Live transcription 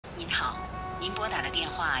您好，您拨打的电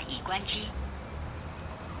话已关机。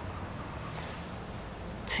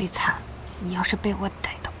摧残，你要是被我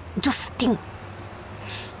逮到，你就死定了。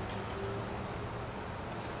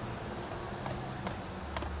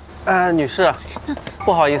女士，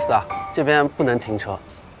不好意思啊，这边不能停车。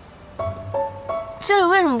这里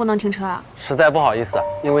为什么不能停车啊？实在不好意思，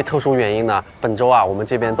因为特殊原因呢，本周啊我们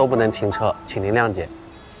这边都不能停车，请您谅解。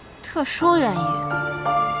特殊原因。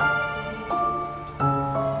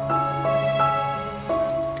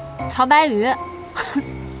曹白鱼，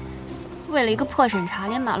为了一个破审查，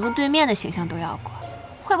连马路对面的形象都要过，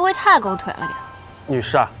会不会太狗腿了点？女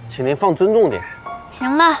士啊，请您放尊重点。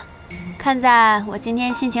行吧，看在我今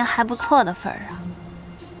天心情还不错的份上，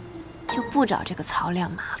就不找这个曹亮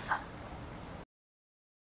麻烦。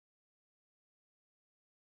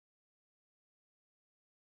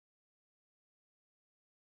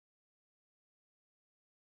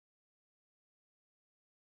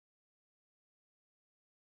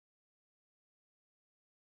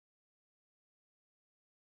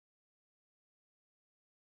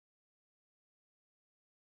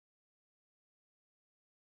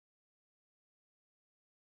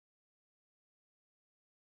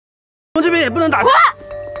我们这边也不能打。滚！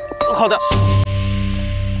好的。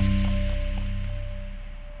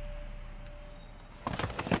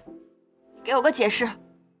给我个解释。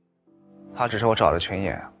他只是我找的群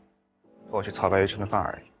演，陪我去曹白鱼吃顿饭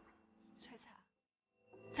而已。崔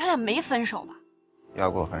彩，咱俩没分手吧？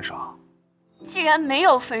要跟我分手？既然没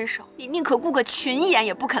有分手，你宁可雇个群演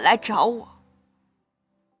也不肯来找我。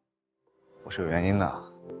我是有原因的。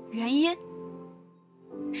原因？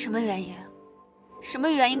什么原因？什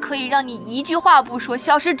么原因可以让你一句话不说，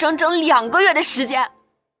消失整整2个月的时间？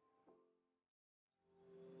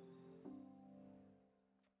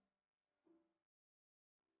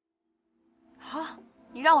好，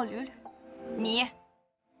你让我捋捋。你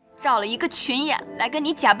找了一个群演来跟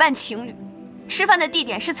你假扮情侣，吃饭的地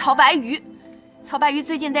点是曹白鱼。曹白鱼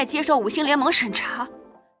最近在接受5星联盟审查，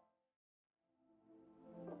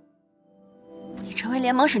你成为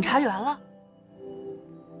联盟审查员了。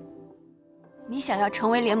你想要成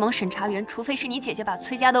为联盟审查员，除非是你姐姐把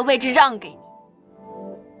崔家的位置让给你。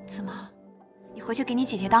怎么，你回去给你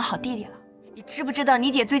姐姐当好弟弟了？你知不知道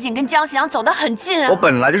你姐最近跟江旭阳走得很近啊？我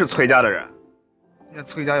本来就是崔家的人，现在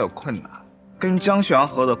崔家有困难，跟江旭阳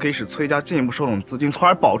合作可以使崔家进一步收拢资金，从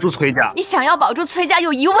而保住崔家。你想要保住崔家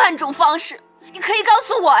有1万种方式，你可以告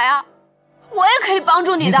诉我呀，我也可以帮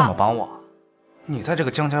助你的。你怎么帮我？你在这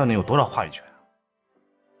个江家又能有多少话语权？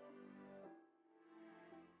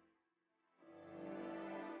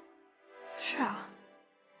是啊，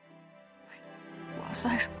我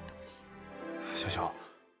算什么东西？小小，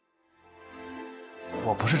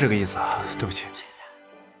我不是这个意思啊，对不起。崔彩，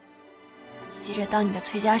你接着当你的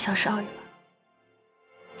崔家小少爷吧，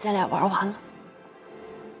咱俩玩完了。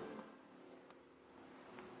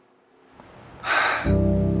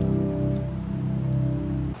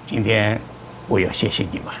今天我要谢谢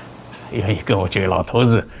你们，愿意跟我这个老头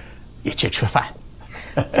子一起吃饭。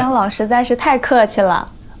姜老实在是太客气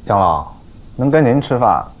了。姜老，能跟您吃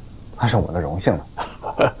饭，那是我的荣幸了。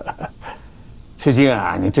最近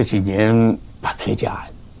啊，你这几年把崔家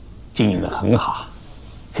经营得很好。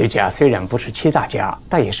崔家虽然不是7大家，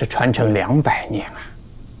但也是传承200年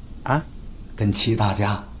啊，啊，跟7大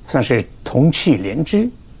家算是同气连枝。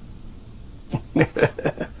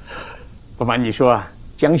不瞒你说啊，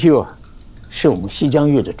江秀啊，是我们西江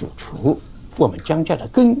月的主厨，我们江家的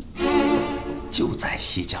根就在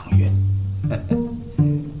西江月。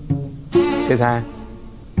崔参，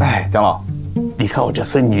哎，姜老，你看我这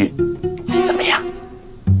孙女怎么样？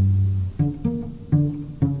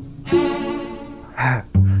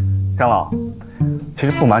姜老，其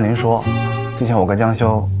实不瞒您说，之前我跟江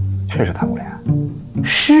修确实谈过恋爱。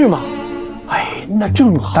是吗？哎，那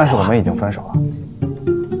正好啊。但是我们已经分手了，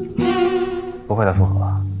不会再复合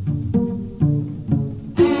了。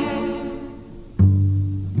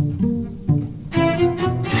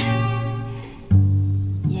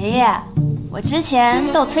爷爷，我之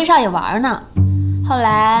前逗崔少爷玩呢，后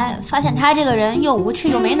来发现他这个人又无趣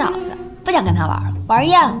又没脑子，不想跟他玩了，玩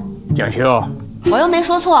厌了。江修，我又没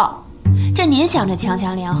说错，这您想着强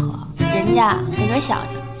强联合，人家没准想着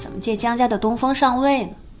怎么借江家的东风上位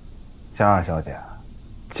呢。江二小姐，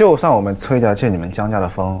就算我们崔家借你们江家的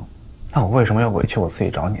风，那我为什么要委屈我自己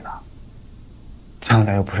找你呢？江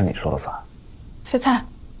家又不是你说了算。崔灿，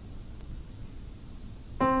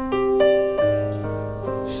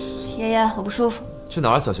爷爷，我不舒服。去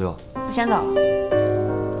哪儿，小修？我先走了。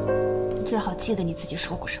你最好记得你自己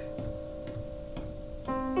说过什么。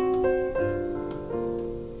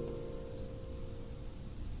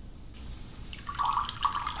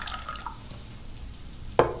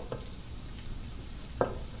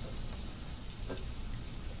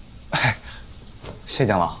谢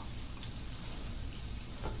蒋老。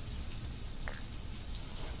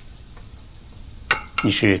你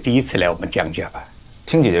是第一次来我们江家吧？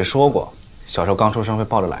听姐姐说过，小时候刚出生被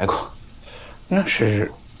抱着来过。那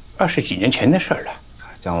是20几年前的事了。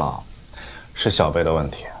蒋老，是小辈的问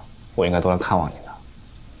题，我应该多来看望你的。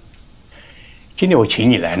今天我请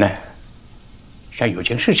你来呢，想有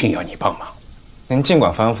件事情要你帮忙。您尽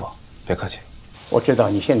管吩咐，别客气。我知道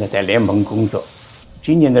你现在在联盟工作，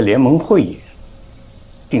今年的联盟会议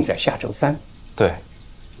定在下周3。对，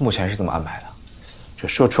目前是这么安排的。这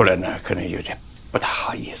说出来呢，可能有点不大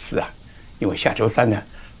好意思啊，因为下周3呢，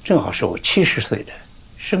正好是我70岁的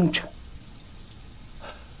生辰。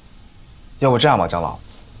要不这样吧，蒋老，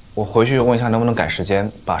我回去问一下能不能改时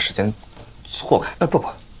间，把时间错开。不，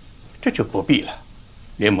这就不必了。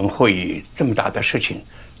联盟会议这么大的事情，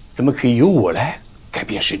怎么可以由我来改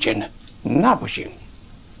变时间呢？那不行。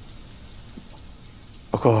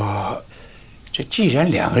不过，这既然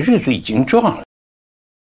2个日子已经撞了，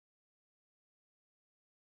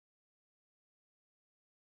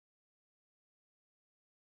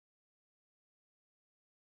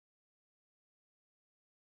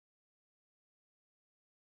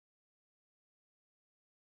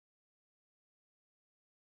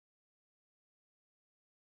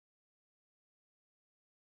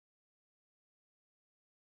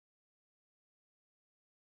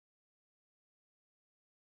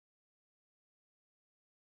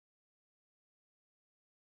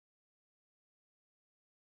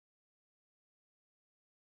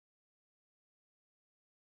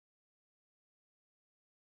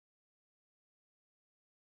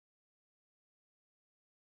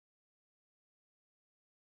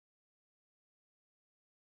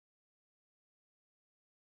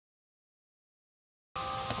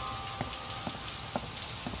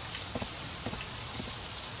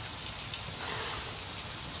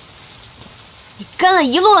你跟了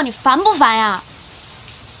一路了，你烦不烦呀？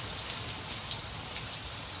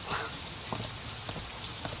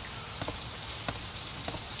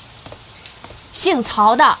姓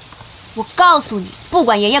曹的，我告诉你，不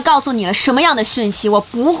管爷爷告诉你了什么样的讯息，我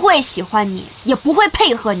不会喜欢你，也不会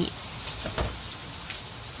配合你。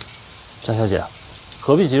江小姐，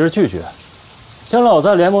何必急着拒绝？江老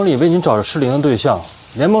在联盟里为您找着适龄的对象，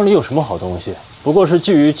联盟里有什么好东西？不过是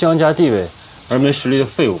觊觎江家地位而没实力的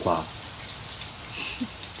废物罢了。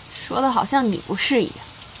说的好像你不是一样。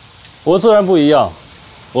我自然不一样，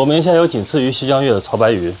我名下有仅次于西江月的曹白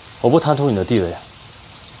鱼，我不贪图你的地位。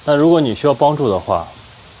但如果你需要帮助的话，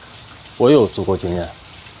我也有足够经验。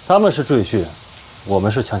他们是赘婿，我们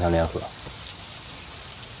是强强联合。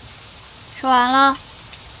说完了。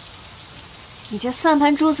你这算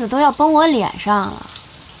盘珠子都要崩我脸上了。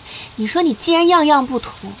你说你既然样样不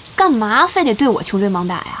图，干嘛非得对我穷追猛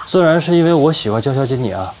打呀？自然是因为我喜欢江小姐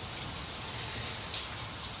你啊。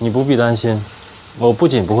你不必担心，我不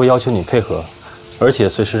仅不会要求你配合，而且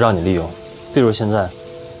随时让你利用。比如现在。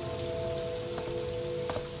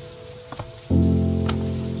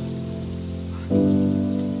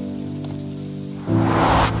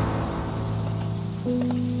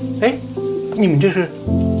哎，你们这是？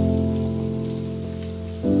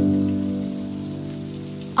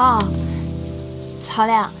哦，曹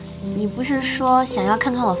亮，你不是说想要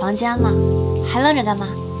看看我房间吗？还愣着干嘛？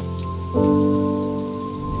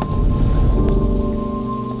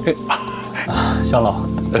香老，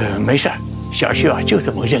没事，小旭啊就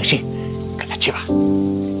这么任性，跟他去吧。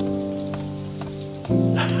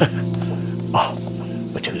哦，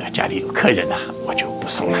我这个家里有客人呢，我就不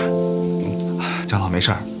送了。蒋老没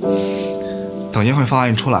事儿，等一会方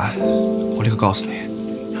案一出来，我立刻告诉你。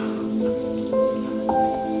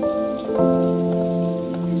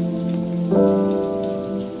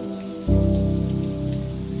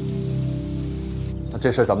那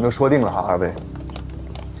这事咱们就说定了哈，二位。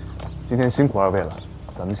今天辛苦二位了，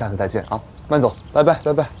咱们下次再见啊，慢走，拜拜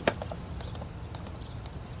拜拜。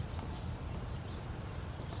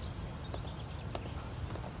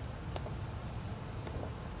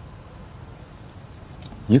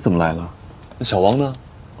你怎么来了？那小王呢？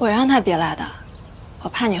我让他别来的，我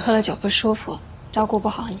怕你喝了酒不舒服，照顾不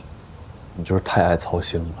好你。你就是太爱操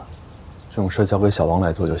心了，这种事交给小王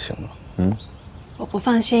来做就行了。嗯，我不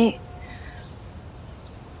放心。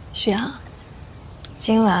旭阳，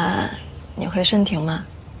今晚你回盛庭吗？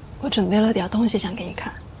我准备了点东西想给你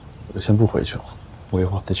看。我就先不回去了，我一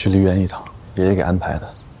会儿得去梨园一趟，爷爷给安排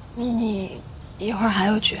的。你一会儿还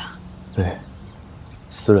有局啊？对，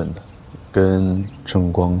私人的，跟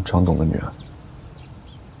郑光、张董的女儿。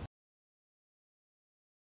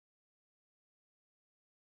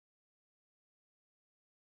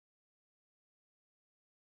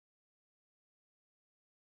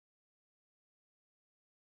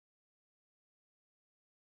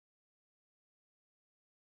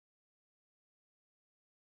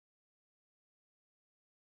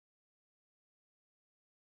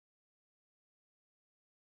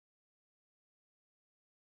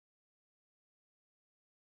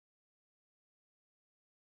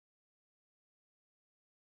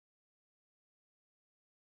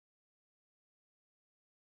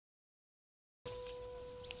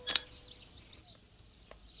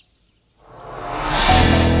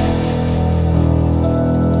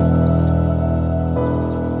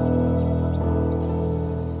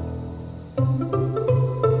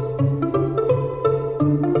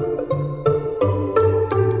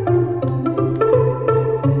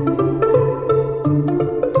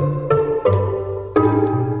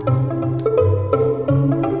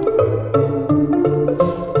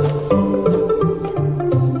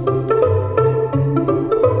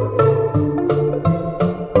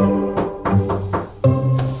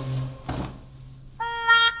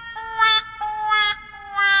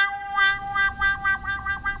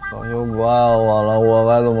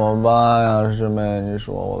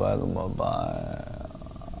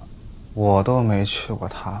我都没去过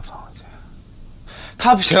他房间，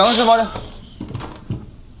他凭什么？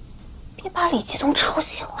别把李继东吵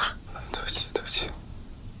醒了。对不起，对不起。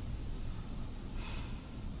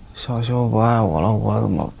小修不爱我了，我怎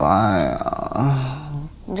么办呀？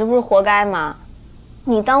你这不是活该吗？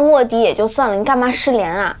你当卧底也就算了，你干嘛失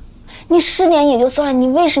联啊？你失联也就算了，你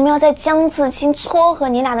为什么要在江自清撮合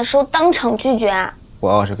你俩的时候当场拒绝啊？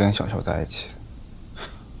我要是跟小修在一起，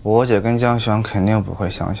我姐跟江璇肯定不会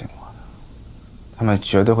相信我的，他们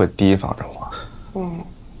绝对会提防着我。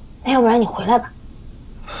那要不然你回来吧，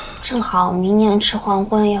正好明年吃黄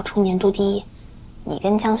昏要冲年度第1，你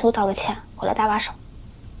跟江修道个歉，回来搭把手。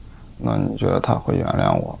那你觉得他会原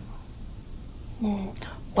谅我吗？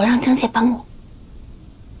我让江姐帮你。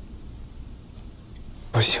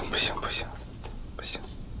不行不行不行不行，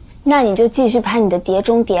那你就继续拍你的碟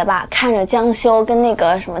中谍吧，看着江修跟那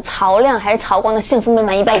个什么曹亮还是曹光的幸福美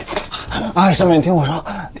满一辈子。哎，师妹，你听我说，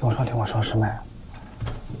师妹，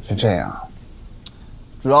是这样，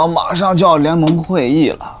主要马上就要联盟会议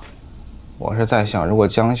了，我是在想，如果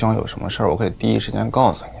江兄有什么事儿，我可以第一时间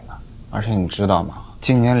告诉你们。而且你知道吗？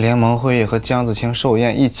今年联盟会议和江自清寿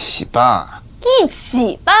宴一起办。一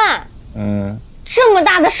起办？这么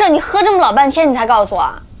大的事，你喝这么老半天，你才告诉我？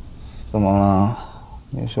怎么了？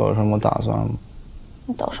你是有什么打算吗？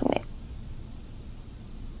那倒是没有。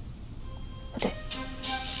不对，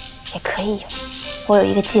也可以有。我有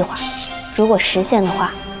一个计划，如果实现的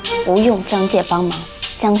话，不用江介帮忙，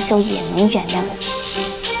江修也能原谅我。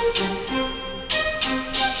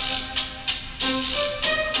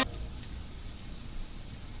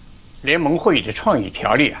联盟会议的创意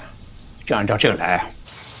条例啊，就按照这个来啊。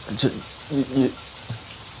你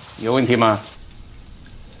有问题吗？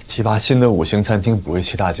提拔新的5星餐厅补位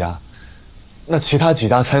齐大家，那其他几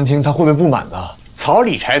家餐厅他会不会不满呢？曹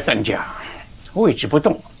理财3家位置不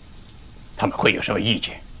动，他们会有什么意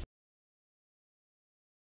见？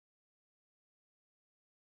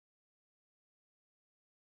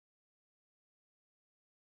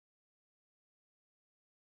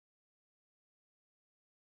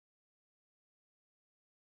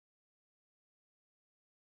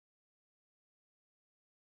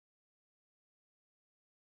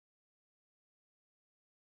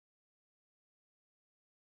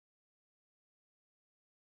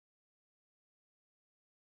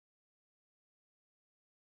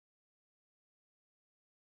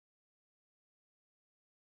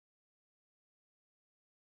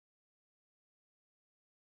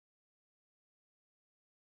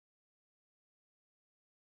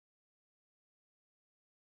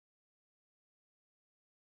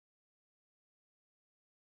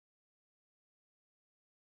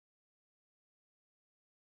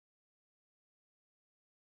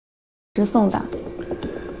直送的。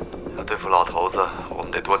要对付老头子，我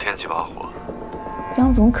们得多添几把火。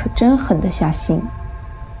江总可真狠得下心。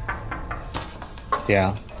姐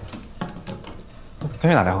啊，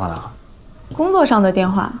跟谁打电话呢？工作上的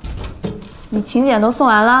电话。你请柬都送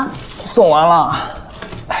完了？送完了。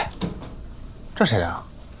哎，这谁啊？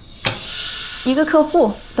一个客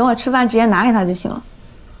户，等我吃饭直接拿给他就行了。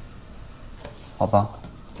好吧，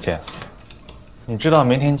姐，你知道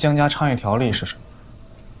明天江家倡议条例是什么？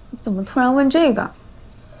怎么突然问这个？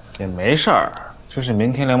也没事儿，就是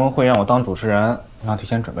明天联盟会让我当主持人，你要提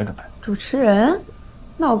前准备准备。主持人？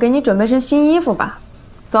那我给你准备身新衣服吧。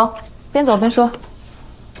走，边走边说。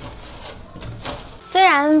虽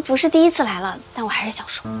然不是第一次来了，但我还是想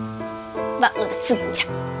说，万恶的资本家。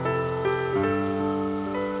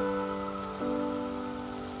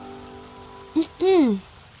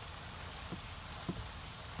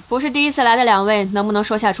不是第一次来的2位，能不能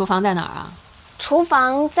说下厨房在哪儿啊？厨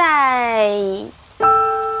房在……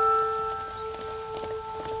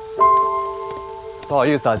不好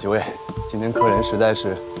意思啊，几位，今天客人实在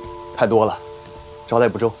是太多了，招待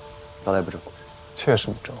不周，招待不周，确实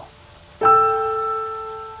不周。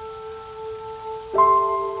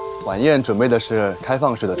晚宴准备的是开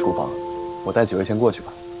放式的厨房，我带几位先过去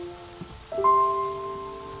吧。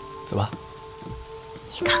走吧。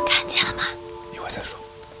你刚看见了吗？一会儿再说。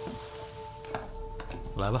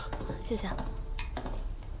来吧。谢谢。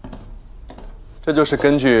这就是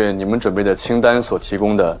根据你们准备的清单所提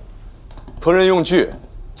供的烹饪用具、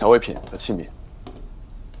调味品和器皿。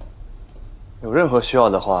有任何需要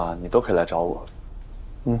的话，你都可以来找我。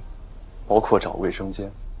包括找卫生间。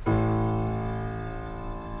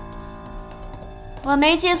我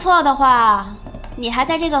没记错的话，你还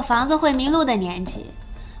在这个房子会迷路的年纪，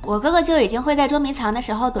我哥哥就已经会在捉迷藏的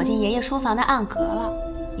时候躲进爷爷书房的暗格了。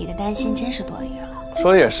你的担心真是多余了。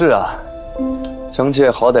说的也是啊，江介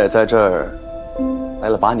好歹在这儿待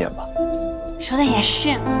了8年吧。说的也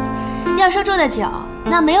是，要说住得久，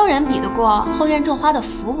那没有人比得过后院种花的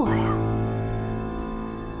福伯呀。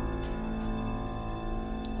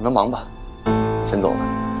你们忙吧，先走了。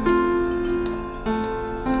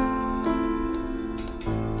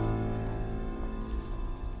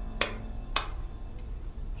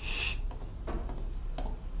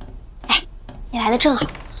你来的正好，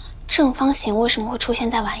正方形为什么会出现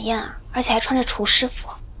在晚宴啊？而且还穿着厨师服，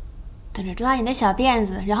等着抓你的小辫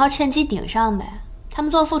子，然后趁机顶上呗。他们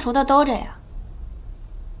做副厨的都这样。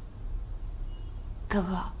哥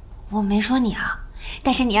哥，我没说你啊，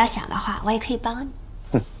但是你要想的话，我也可以帮你。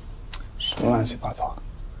什么乱七八糟的？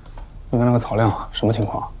你跟那个曹亮啊，什么情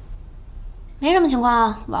况？没什么情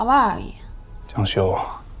况，玩玩而已。江修，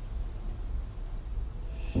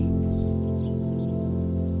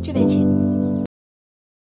这边请。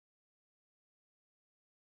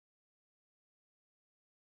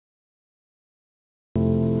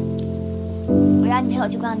我邀你陪我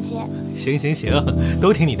去逛街。行行行，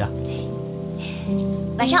都听你的。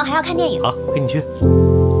晚上我还要看电影。好，跟你去。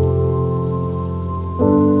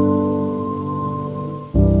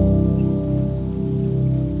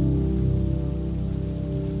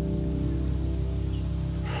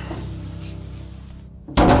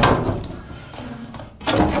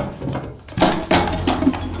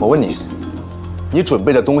我问你，你准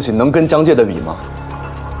备的东西能跟江介的比吗？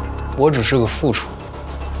我只是个副厨，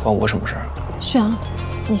关我什么事儿？旭阳，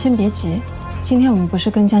你先别急，今天我们不是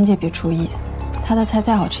跟江介比厨艺，他的菜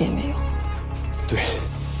再好吃也没用。对，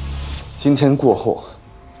今天过后，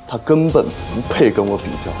他根本不配跟我比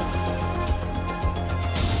较。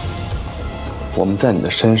我们在你的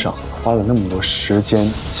身上花了那么多时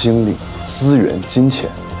间、精力、资源、金钱，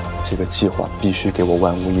这个计划必须给我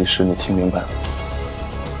万无一失，你听明白了？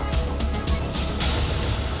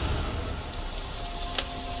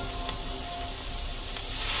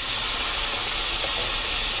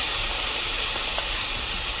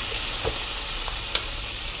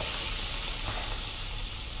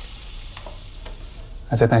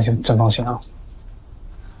还在担心正方形啊？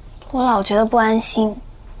我老觉得不安心。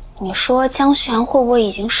你说江旭阳会不会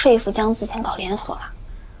已经说服江自清搞连锁了？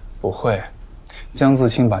不会，江自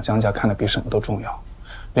清把江家看得比什么都重要。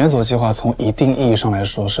连锁计划从一定意义上来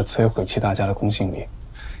说是摧毁戚大家的公信力。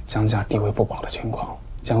江家地位不保的情况，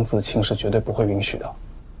江自清是绝对不会允许的。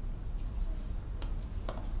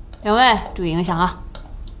两位注意影响啊！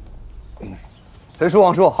谁叔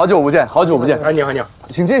王叔，好久不见，好久不见。你好，你好，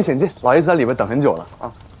请进，请进。老爷子在里边等很久了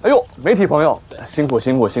啊。哎呦，媒体朋友，辛苦。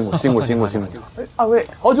哎，二位，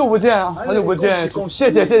好久不见啊，好久不见，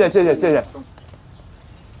谢谢。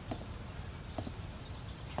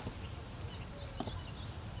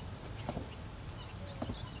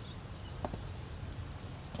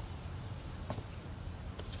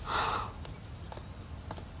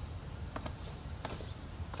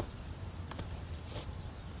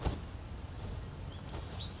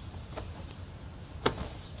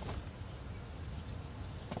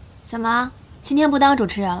怎么，今天不当主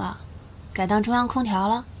持人了，改当中央空调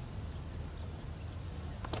了？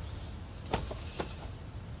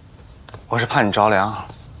我是怕你着凉。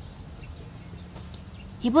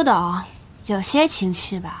你不懂，有些情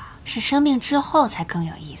趣吧，是生病之后才更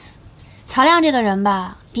有意思。曹亮这个人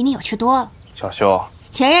吧，比你有趣多了。小修，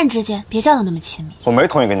前任之间别叫得那么亲密。我没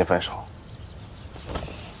同意跟你分手。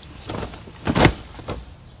你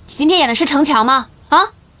今天演的是城墙吗？啊？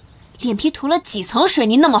脸皮涂了几层水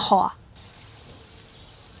泥那么厚啊？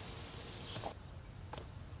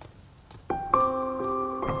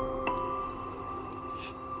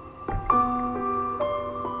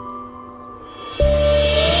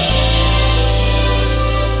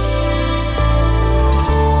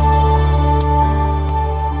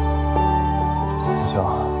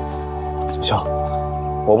小修，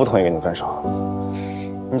我不同意跟你分手。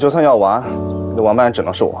你就算要玩，你的玩伴只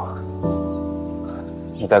能是我。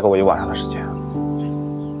你再给我1晚上的时间，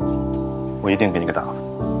我一定给你个答案。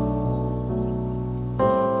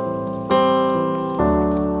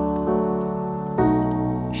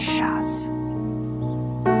傻子，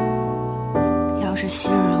要是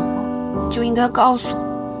信任我，就应该告诉我。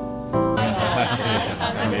来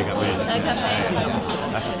干杯！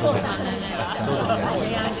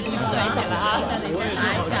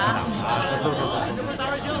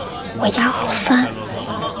我腰好酸。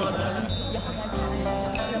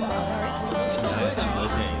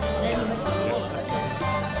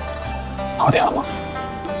好点了吗？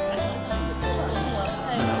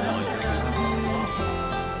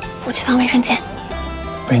我去趟卫生间。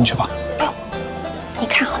陪你去吧。不用，你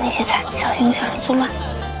看好那些菜，小心有小人作乱。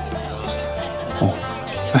哦，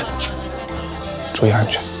哎，注意安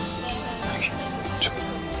全。行。去。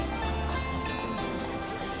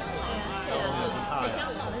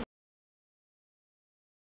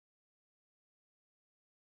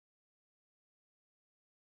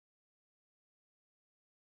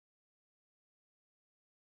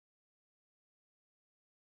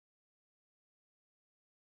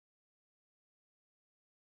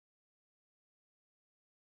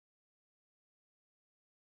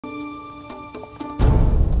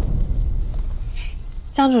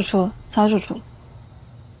江主厨，曹主厨，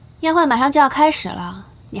宴会马上就要开始了，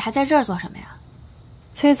你还在这儿做什么呀？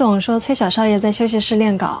崔总说崔小少爷在休息室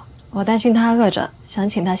练稿，我担心他饿着，想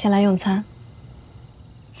请他先来用餐。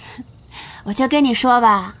我就跟你说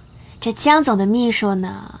吧，这江总的秘书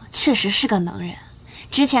呢，确实是个能人，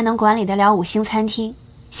之前能管理得了5星餐厅，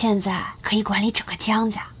现在可以管理整个江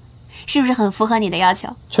家，是不是很符合你的要求？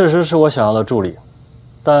确实是我想要的助理，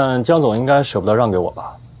但江总应该舍不得让给我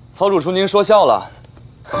吧？曹主厨，您说笑了。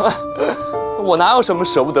我哪有什么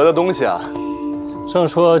舍不得的东西啊？正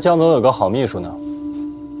说江总有个好秘书呢。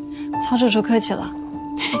曹主厨客气了。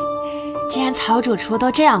既然曹主厨都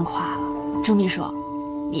这样夸了，朱秘书，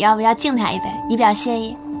你要不要敬他一杯，以表谢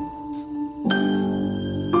意？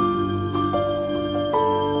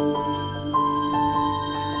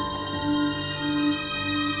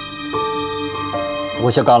我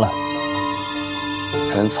先干了。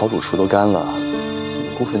看连曹主厨都干了，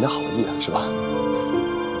辜负人家好意啊，是吧？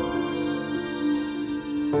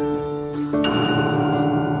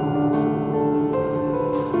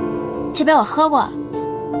这杯我喝过了，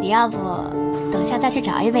你要不等下再去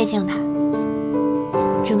找一杯敬他。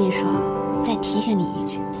朱秘书，再提醒你一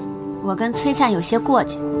句，我跟崔灿有些过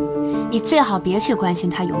节，你最好别去关心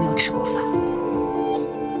他有没有吃过饭。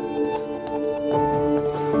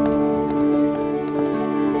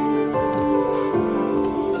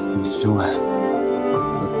你千万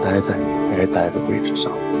待在你该待的位置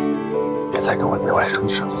上，别再跟我对外生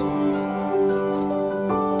事了。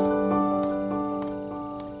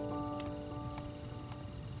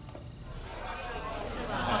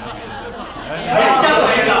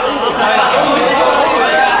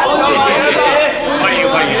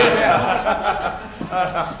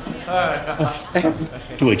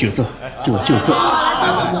诸位就坐，诸位就坐。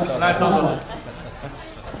来，走。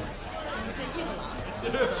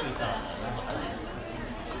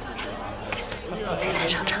崔灿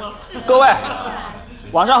上场。各位，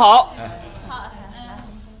晚上好。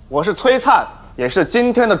我是崔灿，也是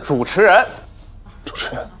今天的主持人。主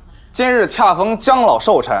持人，今日恰逢江老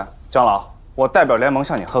寿辰，江老，我代表联盟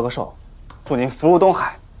向你贺个寿，祝您福如东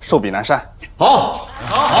海，寿比南山。好，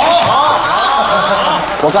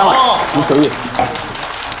我干了，你随意。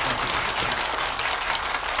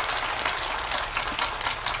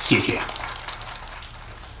谢谢。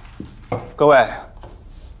各位，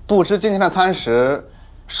不知今天的餐食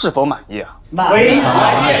是否满意啊？非常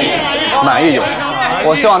满意，满意就行。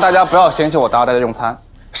我希望大家不要嫌弃我打扰大家用餐，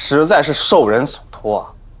实在是受人所托啊。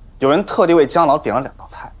有人特地为江老点了2道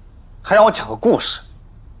菜，还让我讲个故事。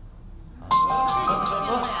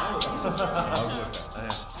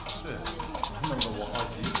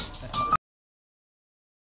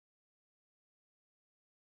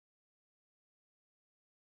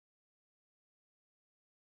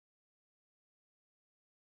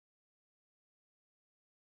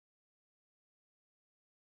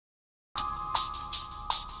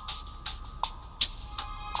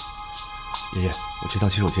爷爷，我去趟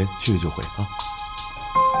洗手间，去就回啊。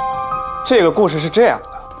这个故事是这样的：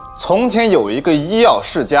从前有一个医药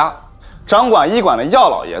世家，掌管医馆的药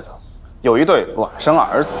老爷子有一对孪生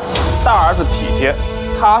儿子，大儿子体贴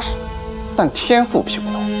踏实，但天赋平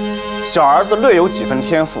庸；小儿子略有几分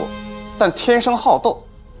天赋，但天生好斗。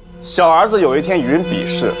小儿子有一天与人比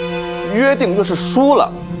试，约定就是输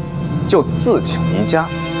了就自请离家。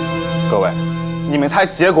各位，你们猜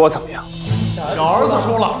结果怎么样？小儿子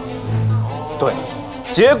输了。对，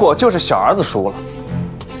结果就是小儿子输了。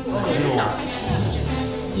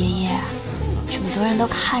爷爷，这么多人都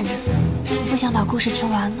看着你不想把故事听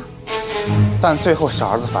完吗？但最后小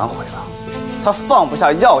儿子反悔了，他放不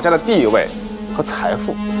下药家的地位和财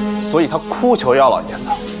富，所以他哭求药老爷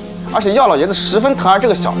子，而且药老爷子十分疼爱这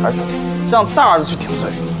个小儿子，让大儿子去顶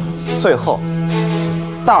罪。最后，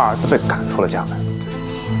大儿子被赶出了家门。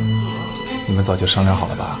你们早就商量好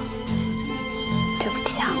了吧？对不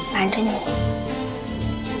起啊，瞒着你。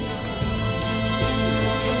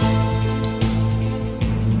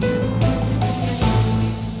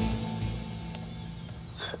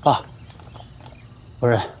爸，不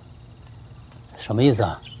是，什么意思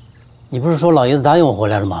啊？你不是说老爷子答应我回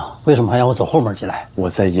来了吗？为什么还让我走后门进来？我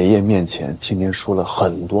在爷爷面前听您说了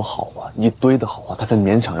很多好话，一堆的好话，他才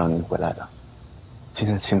勉强让您回来的。今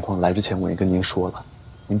天的情况来之前我也跟您说了，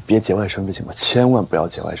您别节外生枝行吗？千万不要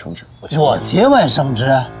节外生枝。我节外生枝？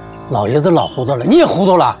老爷子老糊涂了，你也糊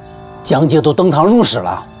涂了。江介都登堂入室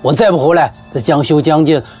了，我再不回来，这江修、江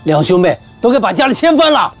介两兄妹都给把家里添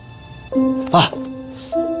翻了。爸，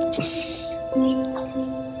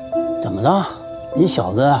怎么了？你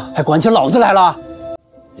小子还管起老子来了？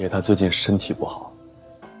爷他最近身体不好，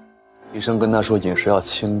医生跟他说饮食要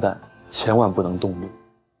清淡，千万不能动怒。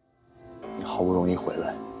你好不容易回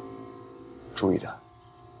来，注意点。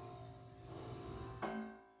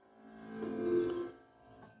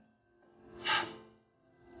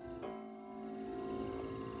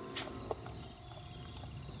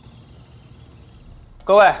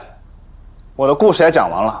各位，我的故事也讲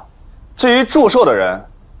完了，至于祝寿的人，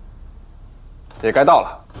也该到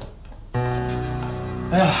了。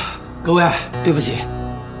哎呀，各位，对不起，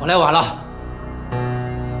我来晚了。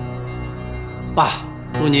爸，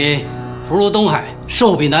祝你福如东海，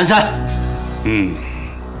寿比南山。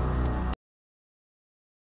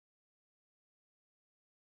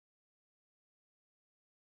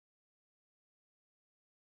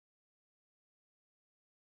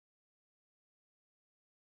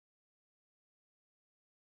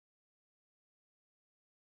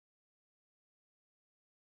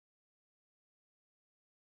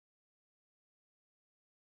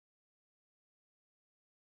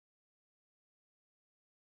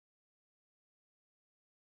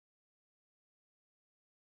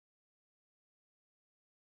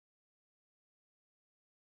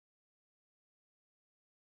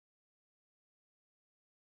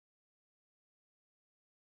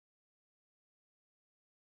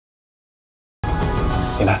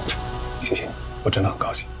你来，谢谢你，我真的很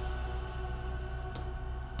高兴。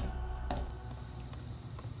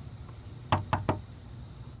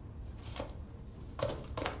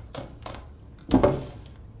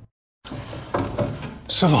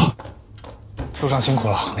师傅，路上辛苦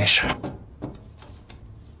了。没事。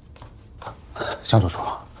江主厨，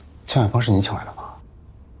江远峰是你请来的吗？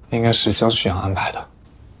应该是江旭阳安排的。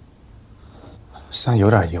虽然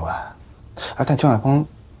有点意外，哎，但江远峰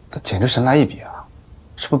他简直神来一笔啊！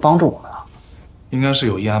是不是帮助我们了？应该是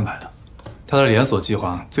有意安排的。他的连锁计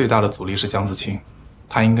划最大的阻力是江子清，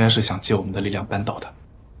他应该是想借我们的力量扳倒他。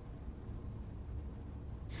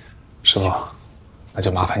师傅，那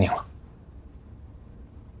就麻烦您了。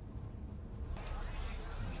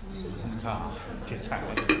你看啊，这菜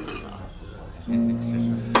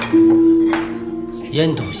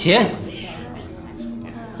腌笃鲜。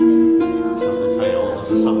上的菜肴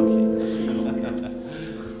都是上品。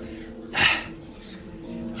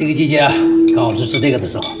这个季节啊，刚好是吃这个的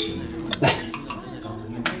时候。来，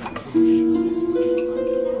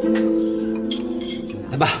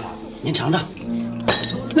来吧，您尝尝。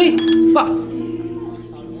嘿，爸，爸，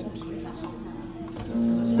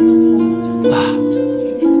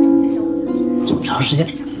这么长时间，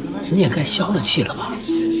你也该消了气了吧？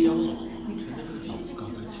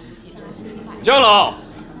江老，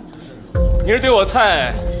你是对我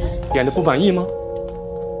菜点的不满意吗？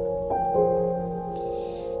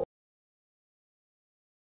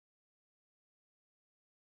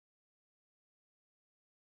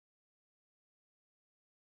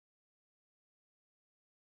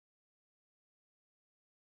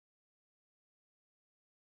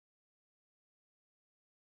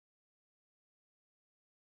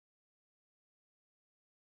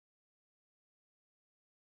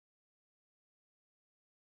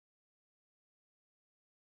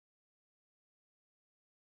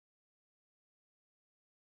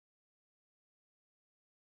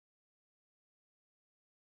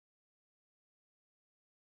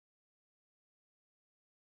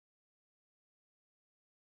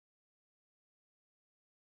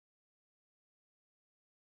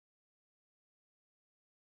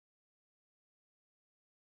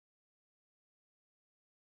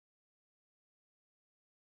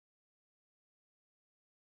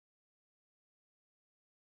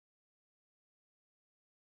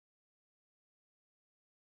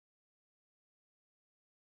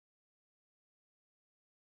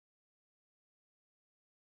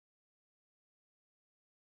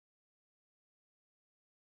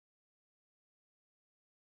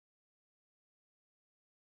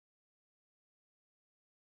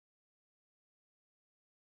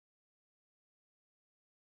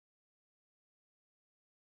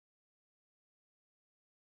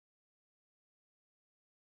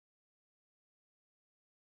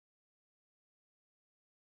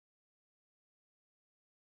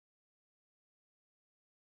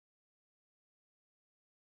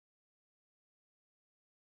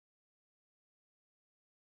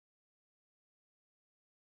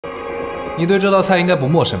你对这道菜应该不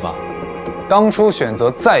陌生吧？当初选择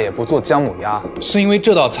再也不做姜母鸭，是因为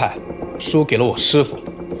这道菜输给了我师傅，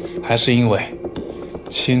还是因为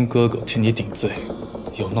亲哥哥替你顶罪，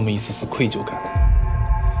有那么一丝丝愧疚感？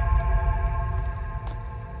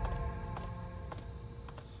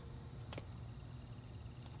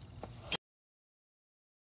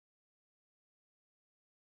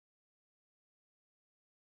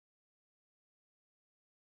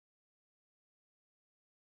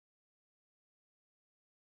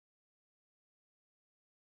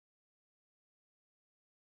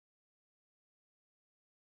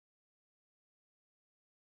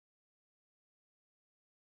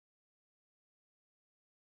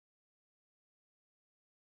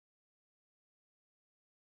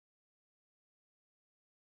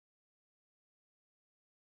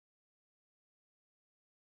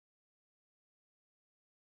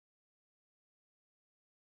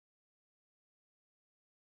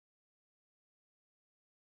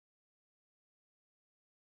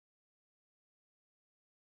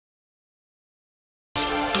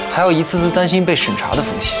还有一次次担心被审查的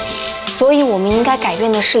风险。所以我们应该改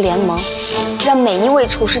变的是联盟，让每一位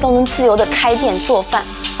厨师都能自由地开店做饭，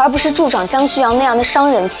而不是助长江旭阳那样的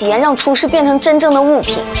商人气焰，让厨师变成真正的物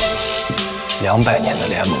品。200年的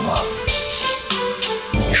联盟啊，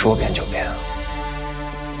你说变就变啊？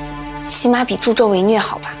起码比助纣为虐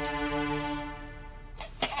好吧？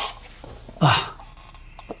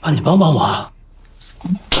爸，你帮帮我啊！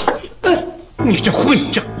你这混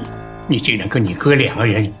账！你竟然跟你哥2个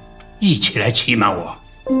人一起来欺瞒我！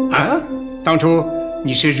啊！当初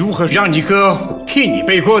你是如何让你哥替你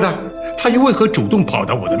背锅的？他又为何主动跑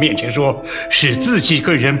到我的面前说是自己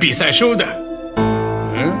跟人比赛输的？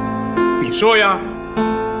你说呀？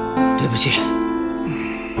对不起。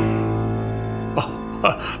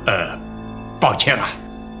抱歉啊，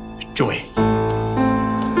诸位，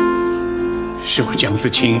是我江自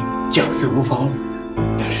清教子无方，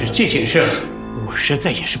但是这件事我实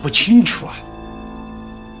在也是不清楚啊。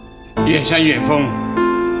远山远风，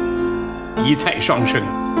仪态双生。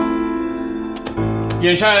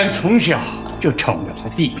远山从小就宠着他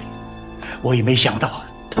弟弟，我也没想到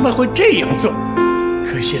他们会这样做，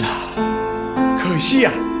可惜了，可惜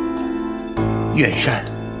呀！远山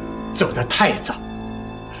走得太早，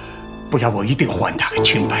不然我一定还他个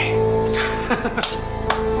清白。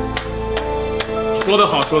说得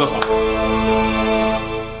好，说得好。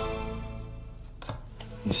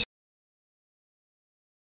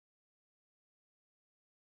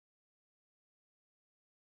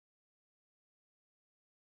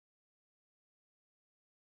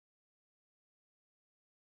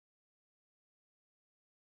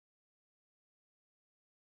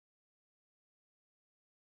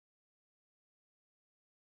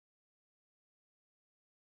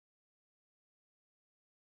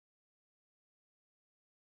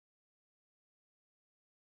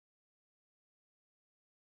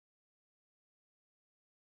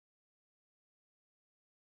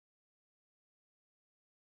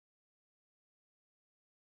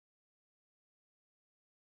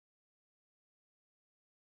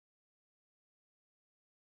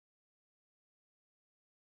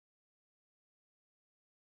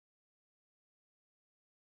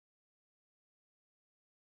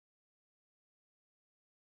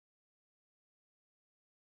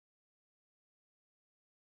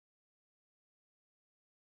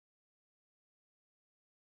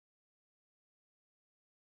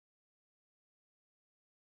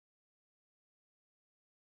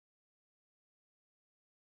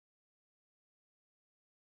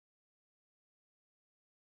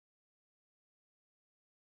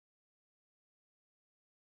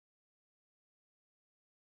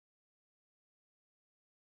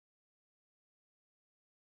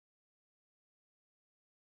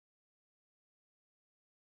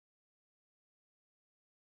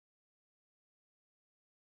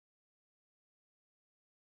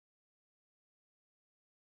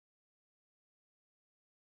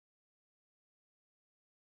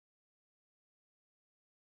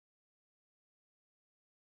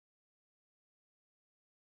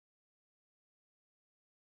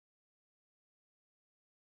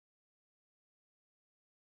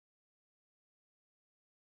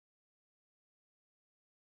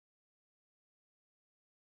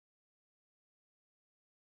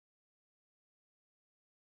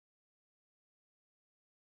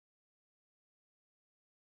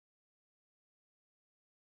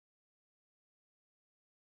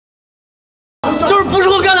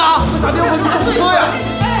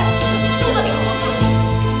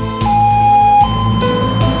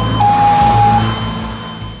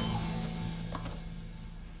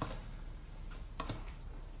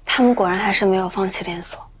还是没有放弃连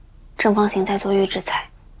锁。郑方形在做预制菜，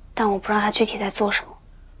但我不知道他具体在做什么。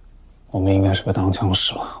我们应该是被当枪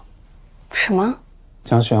使了。什么？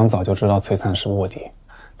江旭阳早就知道崔灿是卧底，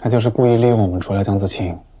他就是故意利用我们除掉江自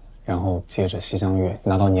清，然后借着西江月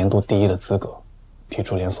拿到年度第1的资格，提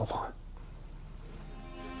出连锁方案。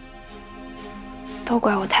都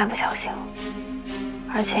怪我太不小心了，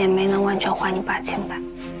而且也没能完全还你爸清白。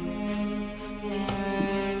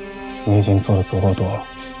你已经做得足够多了，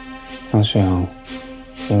江旭阳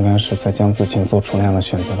应该是在江自清做出那样的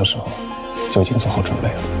选择的时候，就已经做好准备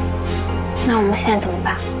了。那我们现在怎么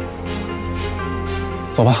办？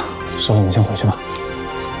走吧，师傅，我们先回去吧。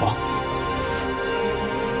走。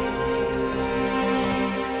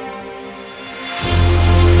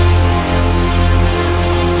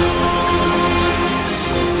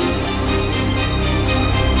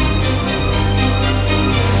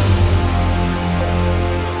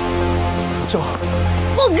小秋，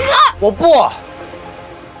顾哥，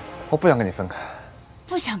我不想跟你分开。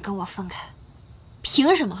不想跟我分开，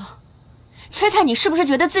凭什么？崔灿，你是不是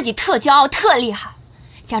觉得自己特骄傲、特厉害，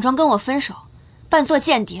假装跟我分手，扮作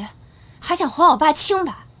间谍，还想还我爸清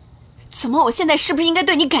白？怎么，我现在是不是应该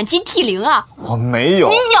对你感激涕零啊？我没有。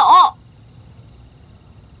你有！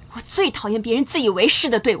我最讨厌别人自以为是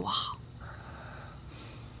的对我好。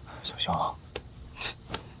小秋，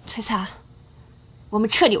崔灿，我们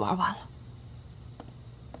彻底玩完了。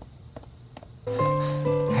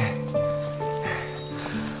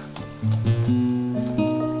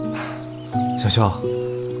小秋，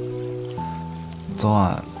昨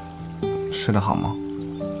晚睡得好吗？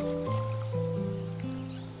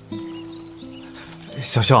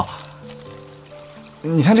小秋，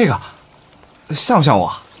你看这个，像不像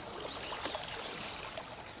我？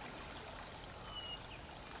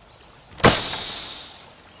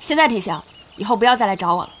现在挺像，以后不要再来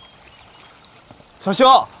找我了。小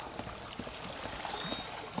秋，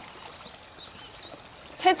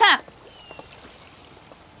崔灿。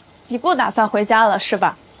你不打算回家了是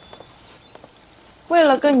吧？为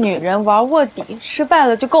了个女人玩卧底，失败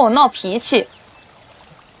了就跟我闹脾气。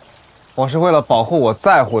我是为了保护我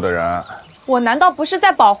在乎的人。我难道不是在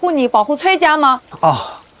保护你，保护崔家吗？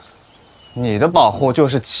啊，你的保护就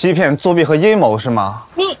是欺骗、作弊和阴谋是吗？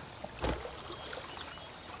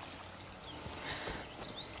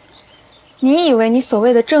你以为你所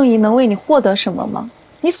谓的正义能为你获得什么吗？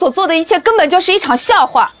你所做的一切根本就是一场笑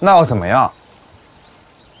话。那又怎么样？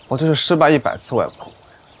我就是失败100次我也不后悔，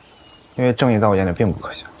因为正义在我眼里并不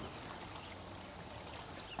可笑。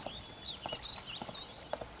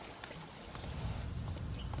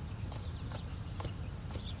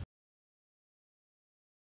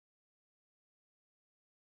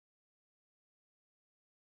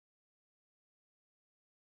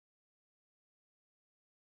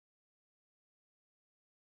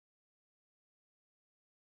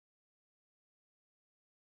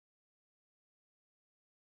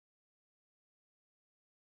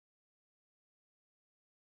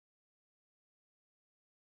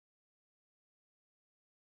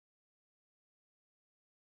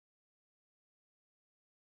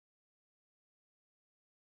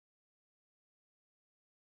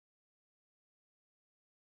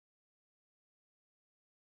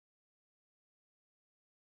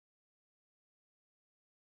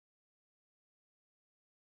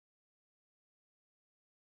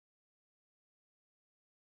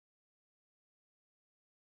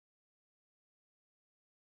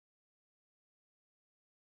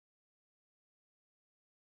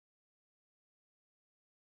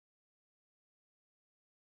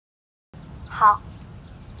好。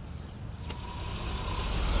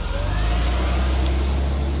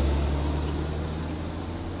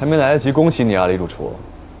还没来得及恭喜你啊，李主厨，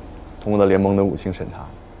通过了联盟的5星审查。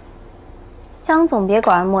江总别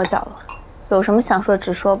拐弯抹角了，有什么想说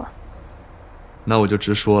直说吧。那我就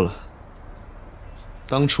直说了。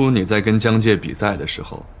当初你在跟江介比赛的时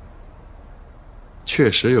候，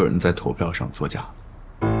确实有人在投票上作假。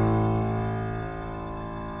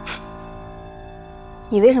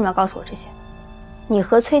你为什么要告诉我这些？你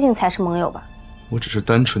和崔静才是盟友吧？我只是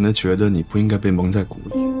单纯的觉得你不应该被蒙在鼓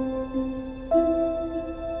里。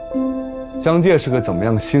江介是个怎么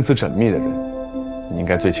样心思缜密的人，你应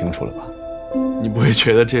该最清楚了吧？你不会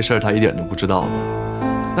觉得这事儿他一点都不知道吧？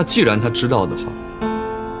那既然他知道的话，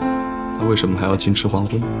他为什么还要坚持黄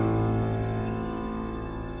昏？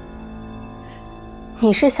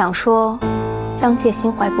你是想说江介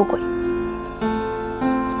心怀不轨？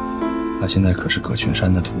他现在可是葛群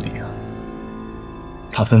山的徒弟啊，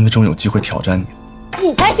他分分钟有机会挑战你。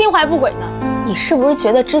你才心怀不轨呢！你是不是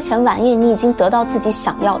觉得之前晚宴你已经得到自己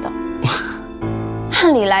想要的？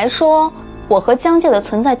按理来说，我和江介的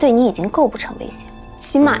存在对你已经构不成威胁，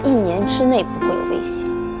起码1年之内不会有威胁。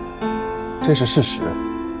这是事实。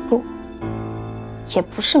不，也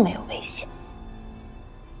不是没有威胁。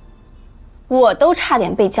我都差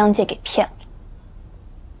点被江介给骗了。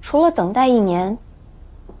除了等待1年，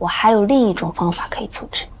我还有另一种方法可以阻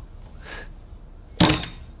止你。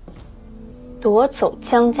夺走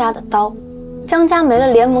江家的刀，江家没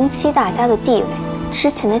了联盟7大家的地位，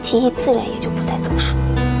之前的提议自然也就不再作数。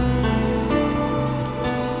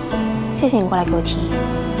谢谢你过来给我提议。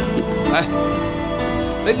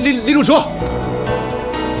李主厨。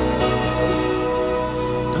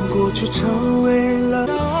当过去成为了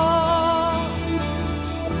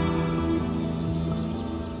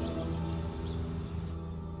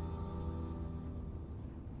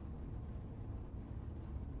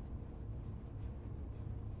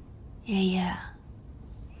爷爷，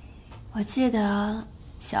我记得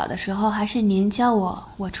小的时候还是您教我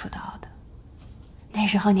握锄刀的，那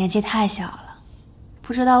时候年纪太小了，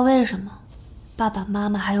不知道为什么，爸爸妈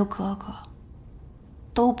妈还有哥哥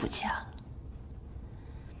都不见了，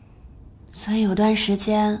所以有段时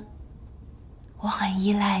间我很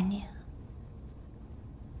依赖您。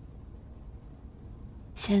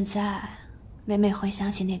现在每每回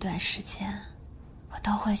想起那段时间，我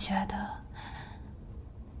都会觉得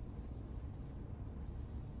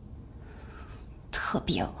特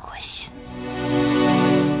别恶心。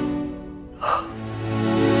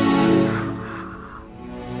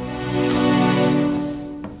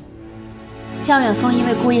江远峰因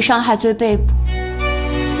为故意伤害罪被捕，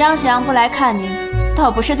江徐阳不来看您，倒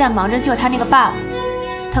不是在忙着救他那个爸爸，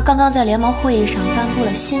他刚刚在联盟会议上颁布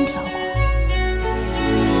了新条款，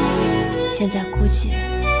现在估计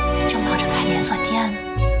正忙着开连锁店呢。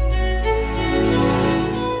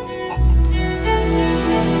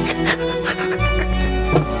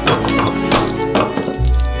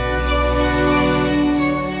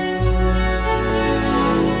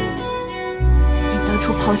当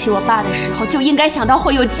初抛弃我爸的时候，就应该想到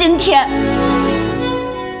会有今天。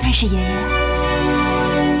但是爷爷，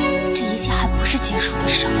这一切还不是结束的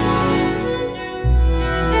时候。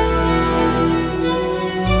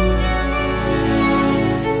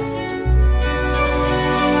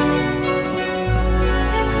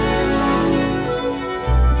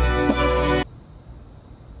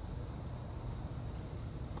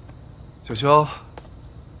小秋，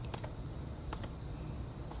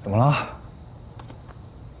怎么了？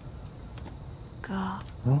哥，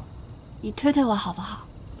你推推我好不好？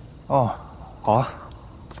哦，好啊。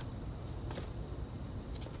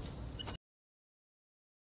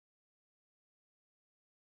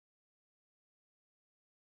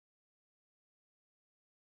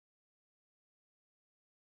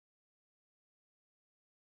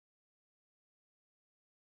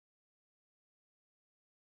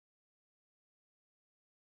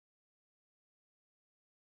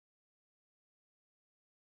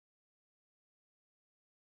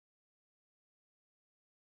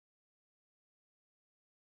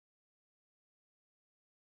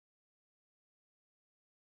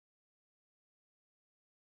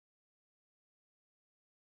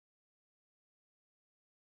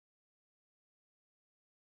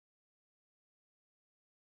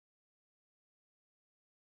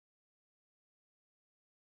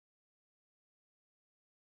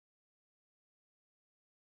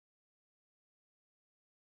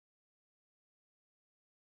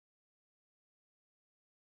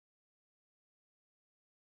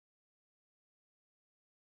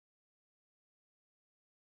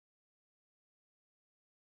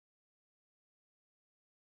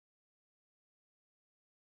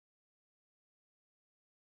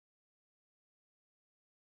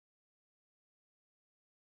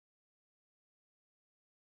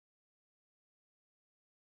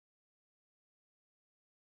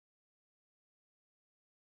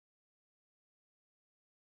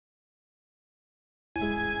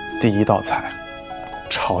第一道菜，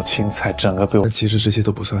炒青菜，整个被我……其实这些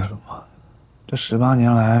都不算什么，这18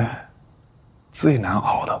年来最难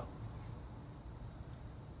熬的，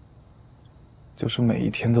就是每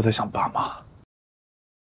一天都在想爸妈。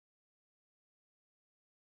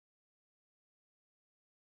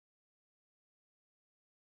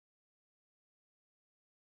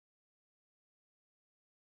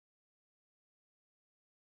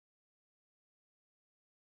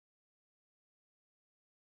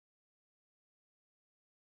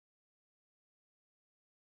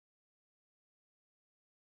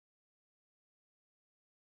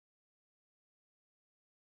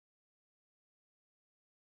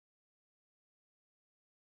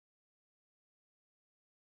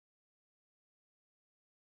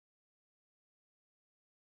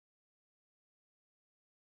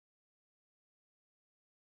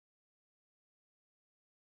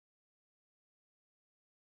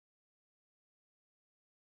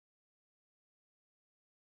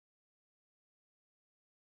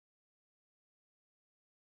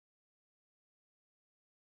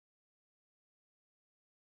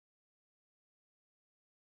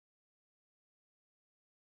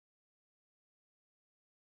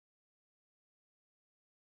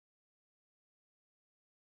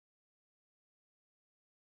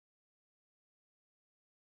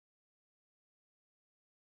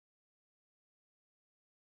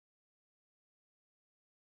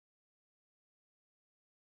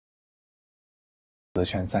择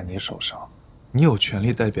权在你手上，你有权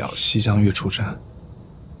利代表西江月出战，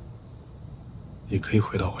也可以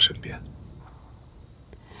回到我身边。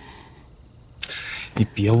你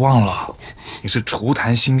别忘了，你是厨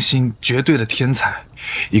坛新星，绝对的天才，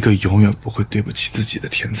一个永远不会对不起自己的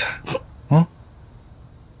天才。嗯。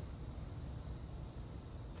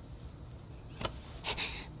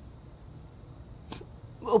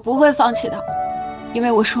我不会放弃的，因为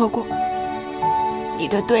我说过，你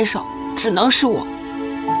的对手只能是我，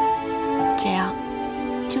这样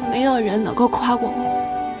就没有人能够跨过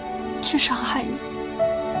我，去伤害你。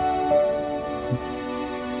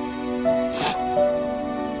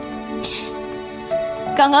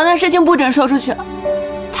刚刚的事情不准说出去，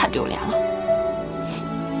太丢脸了。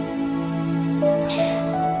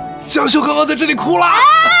江修刚刚在这里哭了。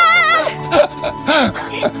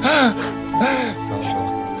江修，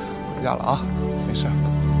回家了啊，没事。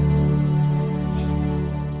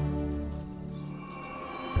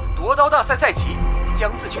夺刀大赛赛期，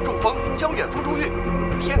江自清中风，江远峰入狱，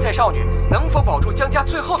天才少女能否保住江家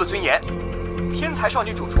最后的尊严？天才少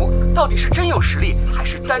女主厨到底是真有实力，还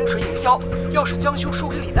是单纯营销？要是江修输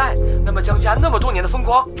给李奈，那么江家那么多年的风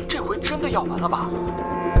光，这回真的要完了吧？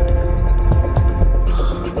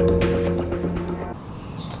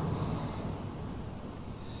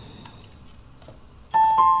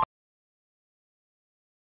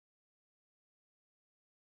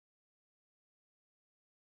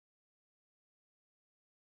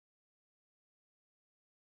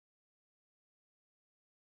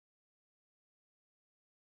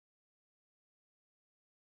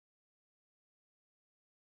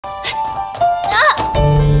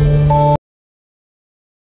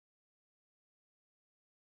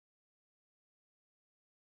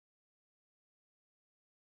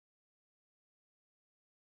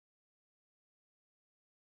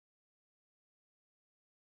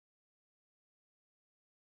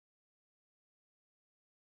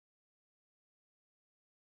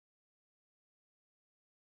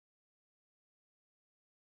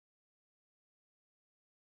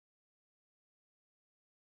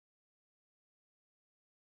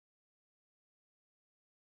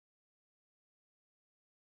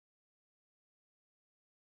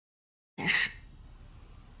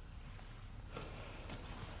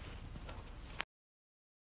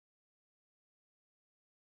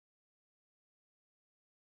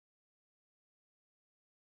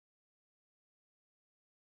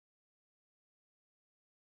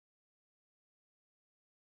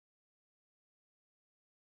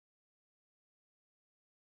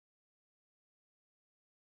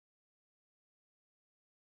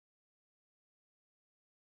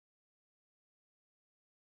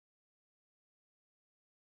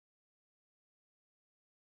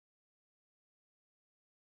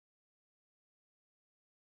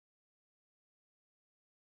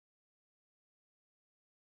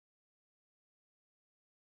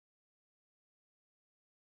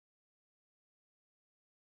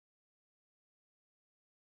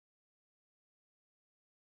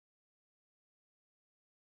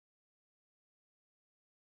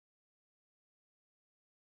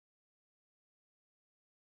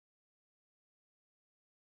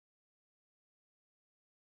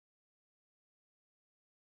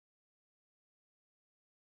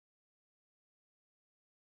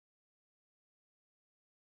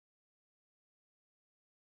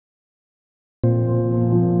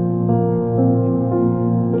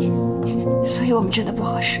所以我们真的不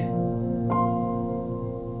合适。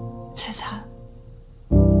璀璨，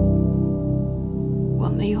我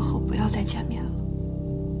们以后不要再见面了。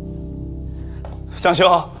江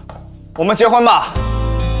修，我们结婚吧。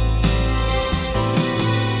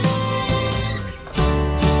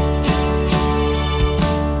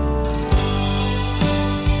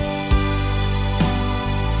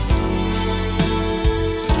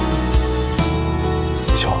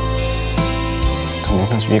修，等民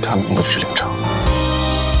政局一开门，我就去领证。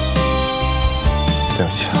对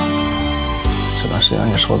不起啊，这段时间让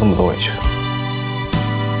你受了这么多委屈。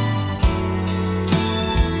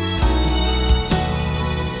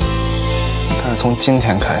但是从今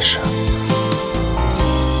天开始，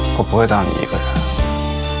我不会当你一个人，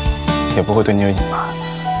也不会对你有隐瞒，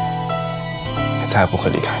也再也不会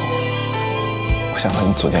离开你。我想和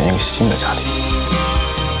你组建一个新的家庭，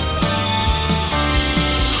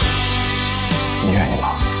你愿意吗？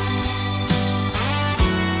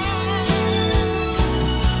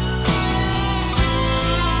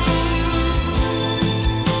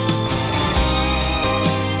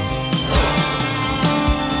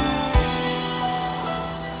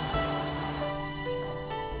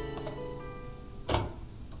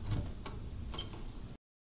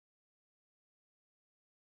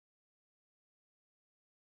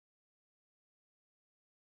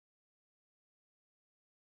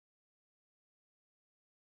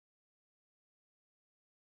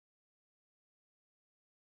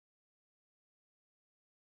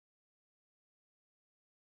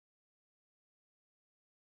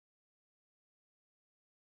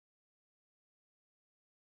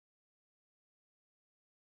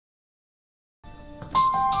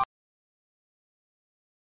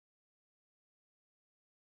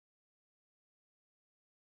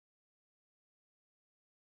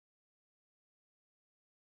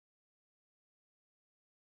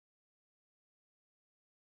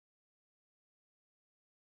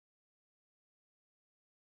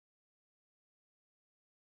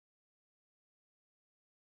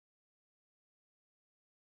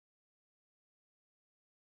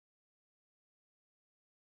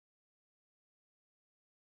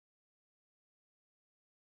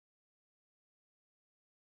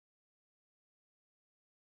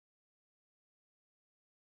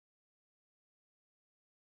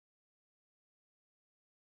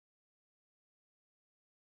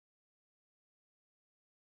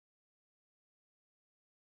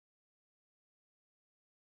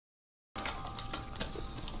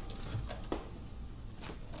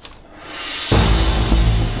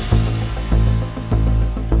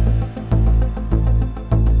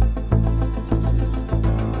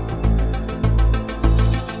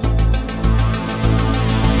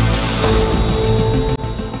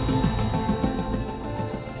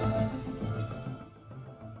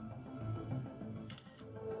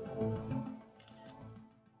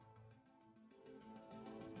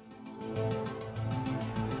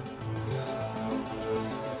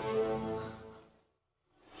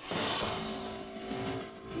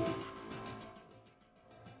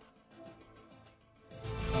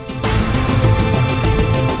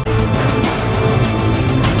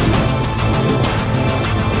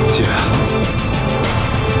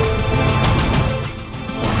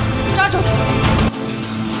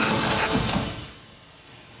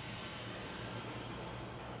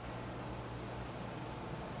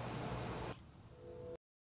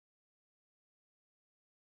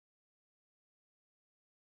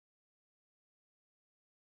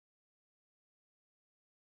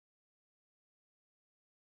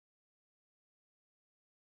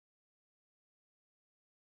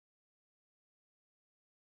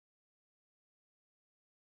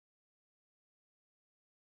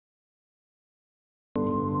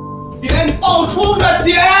姐，你放我出去！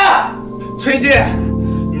姐，崔静，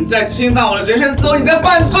你在侵犯我的人身自由，你在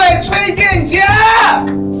犯罪！崔静姐，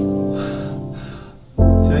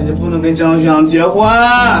姐，你不能跟江旭阳结婚。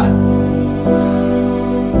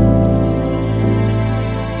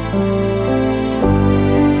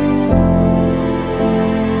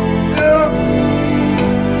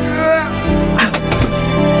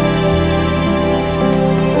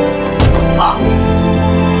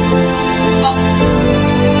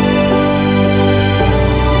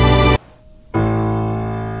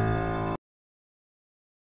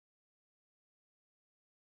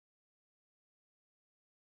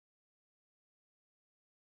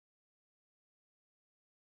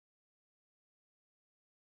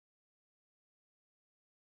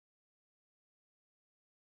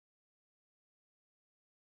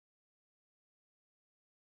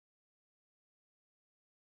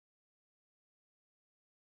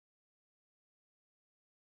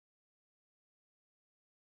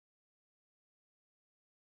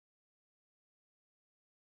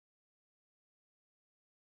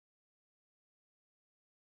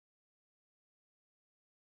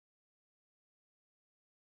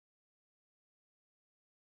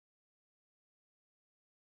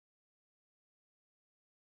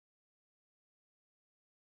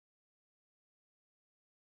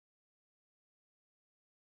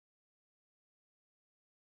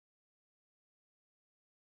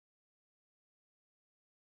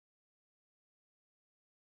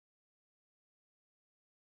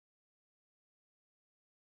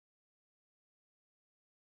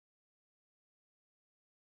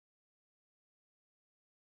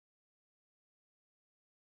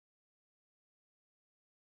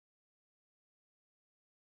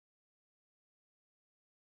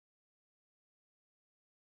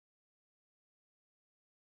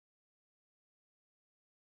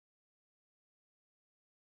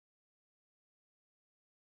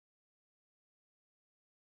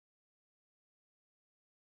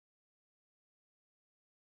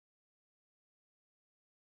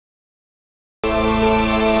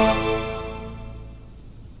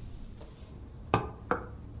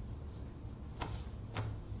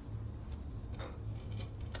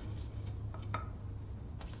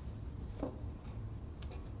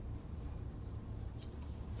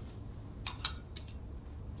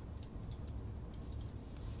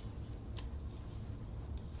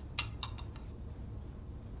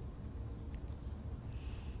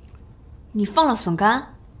你放了笋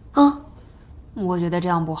干？啊，我觉得这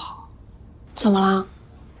样不好。怎么了？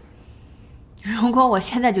如果我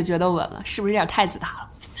现在就觉得稳了，是不是有点太自大了？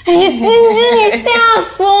哎呀，晶晶，你吓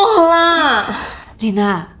死我了！李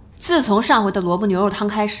楠，自从上回的萝卜牛肉汤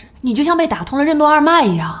开始，你就像被打通了任督二脉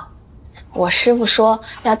一样。我师傅说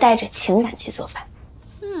要带着情感去做饭。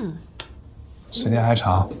时间还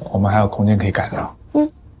长，我们还有空间可以改良。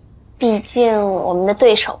毕竟我们的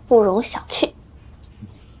对手不容小觑。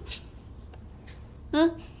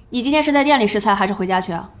你今天是在店里试菜，还是回家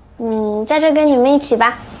去啊？在这跟你们一起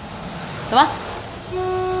吧。走吧。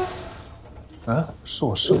是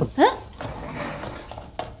我师傅。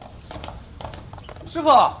师傅，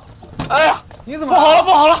哎呀，你怎么不好了？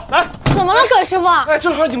不好了！来，怎么了，葛师傅？哎，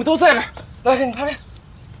正好你们都在这儿，来，给你拍拍。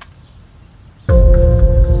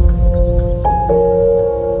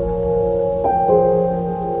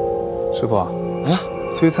师傅，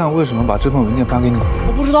崔灿为什么把这份文件发给你？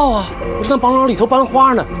我不知道啊，我正在帮着里头搬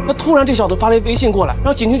花呢。那突然这小子发来微信过来，然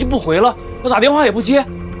后景静就不回了，我打电话也不接。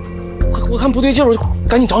我看不对劲，我就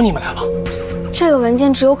赶紧找你们来了。这个文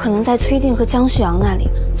件只有可能在崔静和江旭阳那里，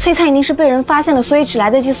崔灿一定是被人发现了，所以只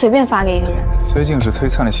来得及随便发给一个人。崔静是崔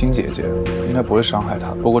灿的新姐姐，应该不会伤害他。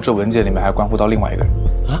不过这文件里面还关乎到另外一个人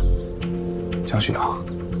啊，江旭阳。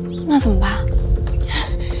那怎么办？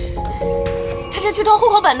他是去偷户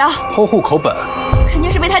口本的。偷户口本？肯定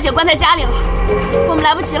是被他姐关在家里了。我们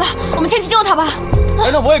来不及了，我们先去救他吧。哎，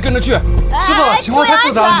那我也跟着去。师傅，情况太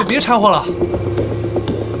复杂了，你就别掺和了。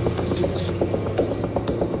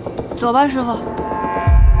走吧，师傅。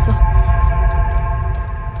走。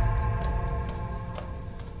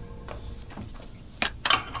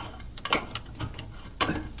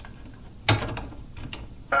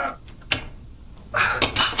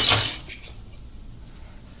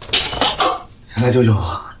谁来救救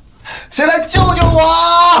我？谁来救救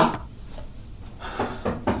我？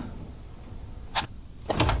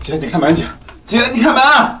姐，你开门，姐，姐，你开门！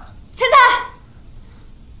陈彩，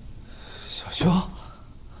小修，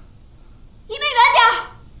离门远点。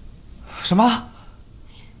什么？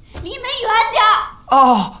离门远点。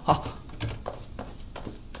哦，好。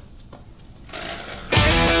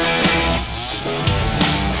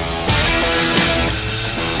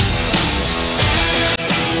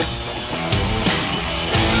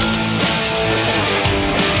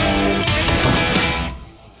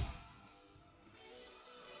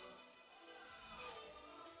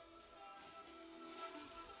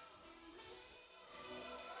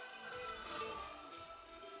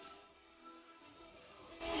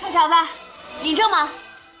小子，领证吗？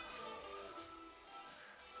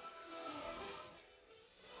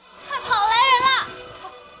快跑，来人了！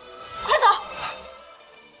快走！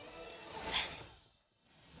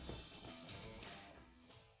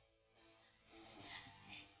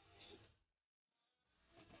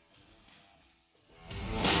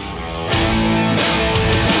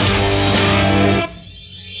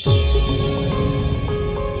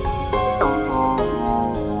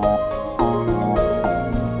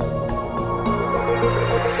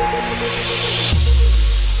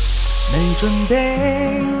没准备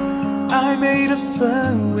暧昧的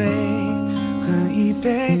氛围，喝一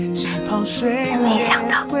杯气泡水。真没想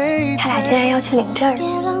到，他俩竟然要去领证了。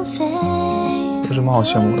有什么好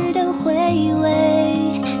羡慕的？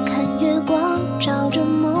看月光照着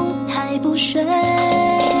梦还不睡。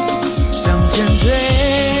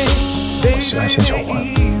我喜欢先求婚。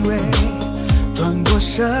转过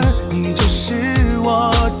身，你就是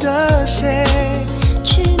我的谁？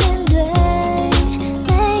去面对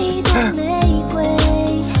每朵玫瑰，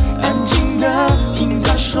安静的听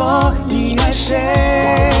他说你爱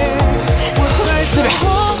谁。